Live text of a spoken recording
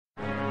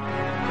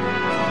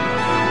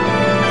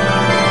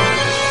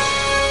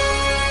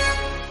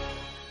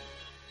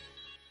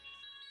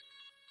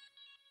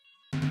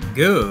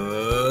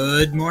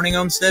Good morning,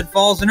 Olmsted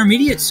Falls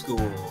Intermediate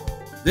School.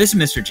 This is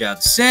Mr.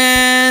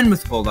 Judson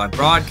with the Bulldog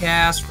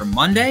Broadcast for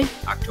Monday,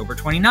 October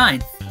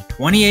 29th,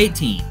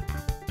 2018.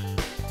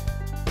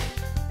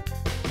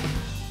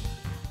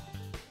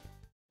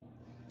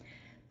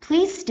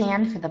 Please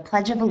stand for the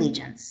Pledge of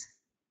Allegiance.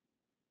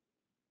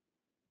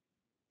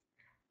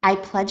 I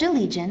pledge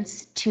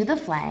allegiance to the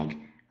flag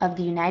of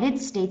the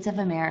United States of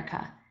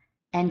America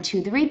and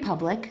to the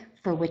republic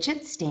for which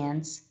it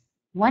stands,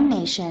 one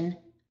nation,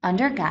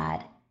 under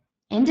God,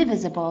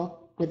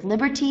 indivisible, with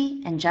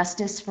liberty and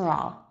justice for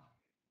all.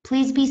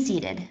 Please be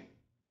seated.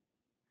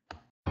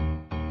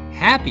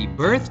 Happy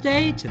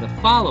birthday to the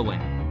following.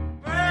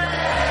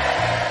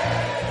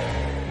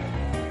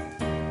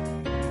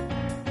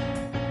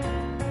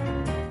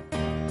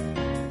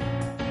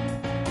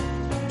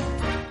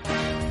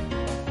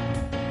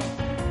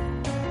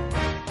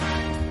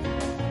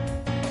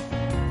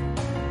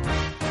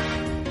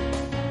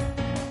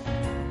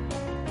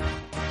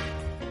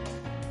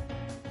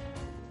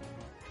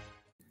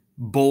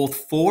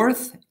 Both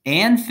 4th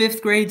and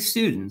 5th grade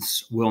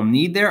students will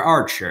need their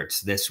art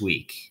shirts this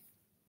week.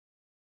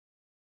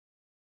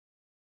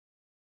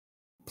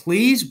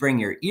 Please bring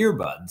your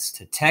earbuds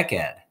to Tech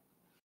Ed.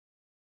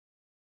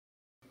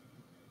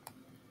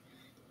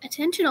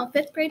 Attention all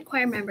 5th grade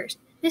choir members.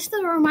 This is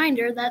a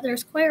reminder that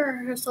there's choir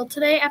rehearsal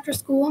today after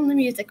school in the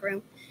music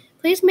room.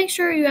 Please make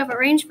sure you have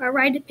arranged for a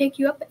ride to pick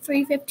you up at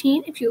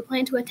 3:15 if you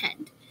plan to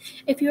attend.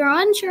 If you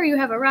are unsure you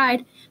have a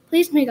ride,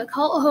 please make a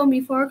call at home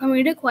before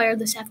coming to choir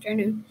this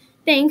afternoon.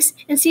 Thanks,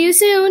 and see you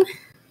soon!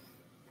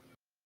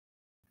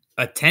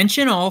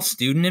 Attention all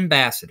student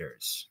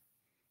ambassadors.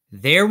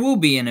 There will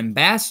be an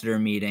ambassador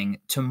meeting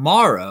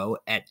tomorrow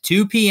at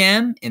 2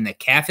 p.m. in the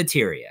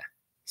cafeteria.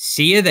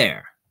 See you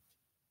there.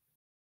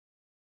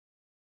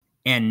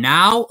 And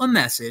now a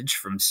message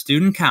from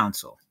Student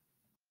Council.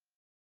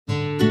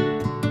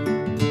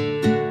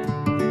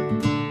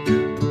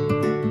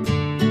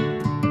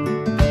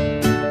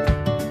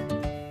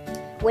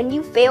 When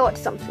you fail at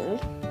something,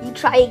 you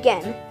try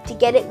again to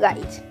get it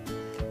right.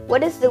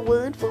 What is the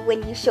word for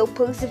when you show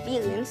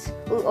perseverance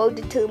or are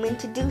determined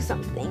to do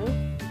something?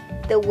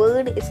 The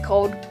word is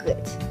called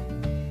grit.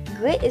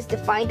 Grit is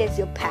defined as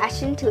your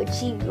passion to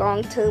achieve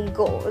long-term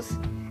goals,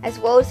 as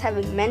well as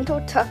having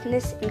mental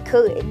toughness and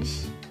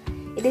courage.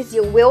 It is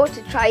your will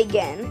to try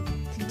again,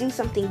 to do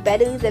something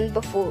better than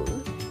before.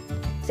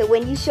 So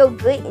when you show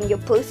grit in your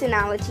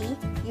personality,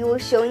 you are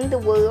showing the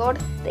world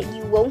that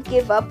you won't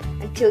give up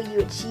until you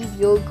achieve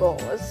your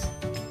goals.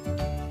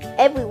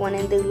 Everyone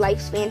in their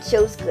lifespan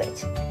shows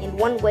grit, in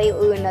one way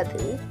or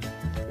another.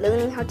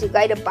 Learning how to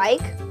ride a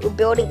bike or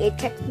building a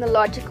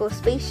technological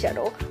space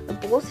shuttle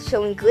are both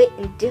showing grit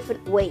in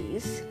different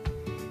ways.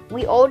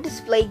 We all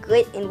display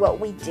grit in what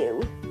we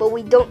do, but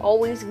we don't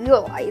always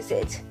realize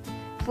it.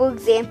 For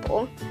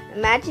example,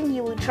 imagine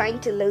you were trying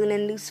to learn a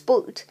new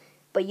sport,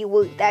 but you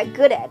weren't that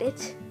good at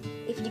it.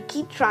 If you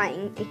keep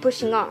trying and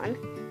pushing on,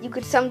 you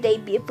could someday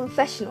be a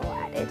professional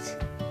at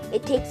it.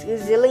 It takes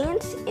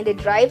resilience and a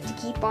drive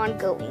to keep on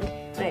going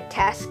when a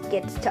task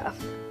gets tough.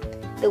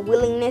 The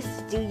willingness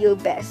to do your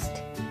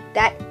best.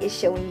 That is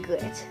showing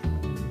grit.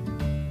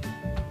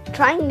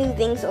 Trying new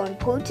things are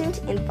important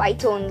and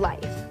vital in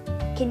life.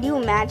 Can you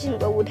imagine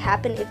what would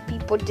happen if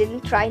people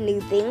didn't try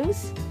new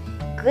things?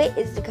 Grit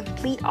is the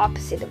complete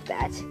opposite of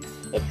that.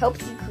 It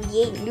helps you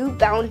create new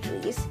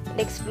boundaries and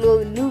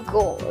explore new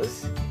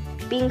goals.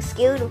 Being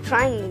scared of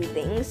trying new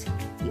things,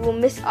 you will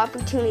miss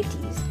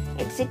opportunities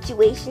and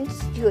situations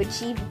to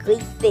achieve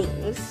great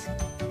things.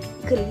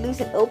 You can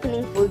lose an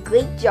opening for a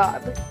great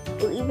job,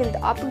 or even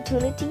the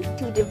opportunity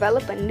to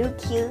develop a new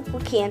cure for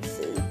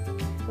cancer.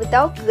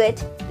 Without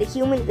grit, the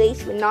human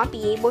race would not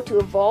be able to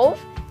evolve,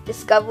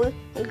 discover,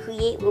 and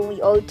create what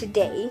we are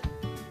today.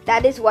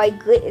 That is why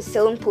grit is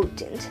so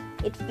important.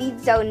 It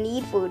feeds our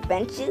need for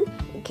adventure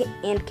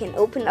and can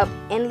open up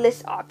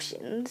endless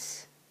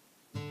options.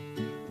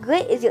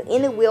 Grit is your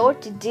inner will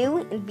to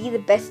do and be the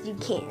best you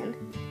can.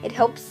 It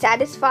helps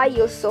satisfy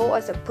your soul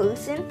as a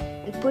person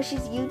and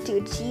pushes you to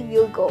achieve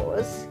your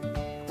goals.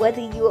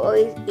 Whether you are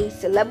a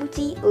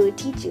celebrity or a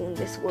teacher in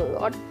this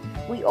world,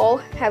 we all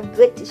have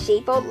grit to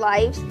shape our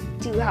lives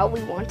to how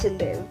we want to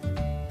live.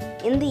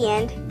 In the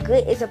end,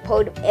 grit is a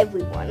part of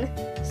everyone.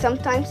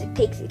 Sometimes it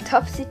takes a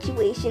tough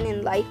situation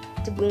in life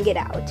to bring it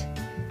out.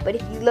 But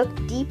if you look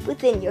deep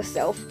within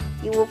yourself,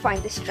 you will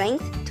find the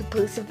strength to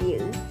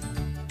persevere.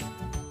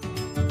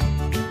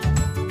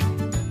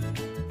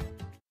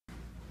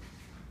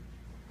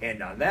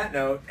 And on that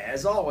note,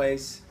 as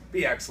always,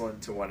 be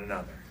excellent to one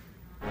another.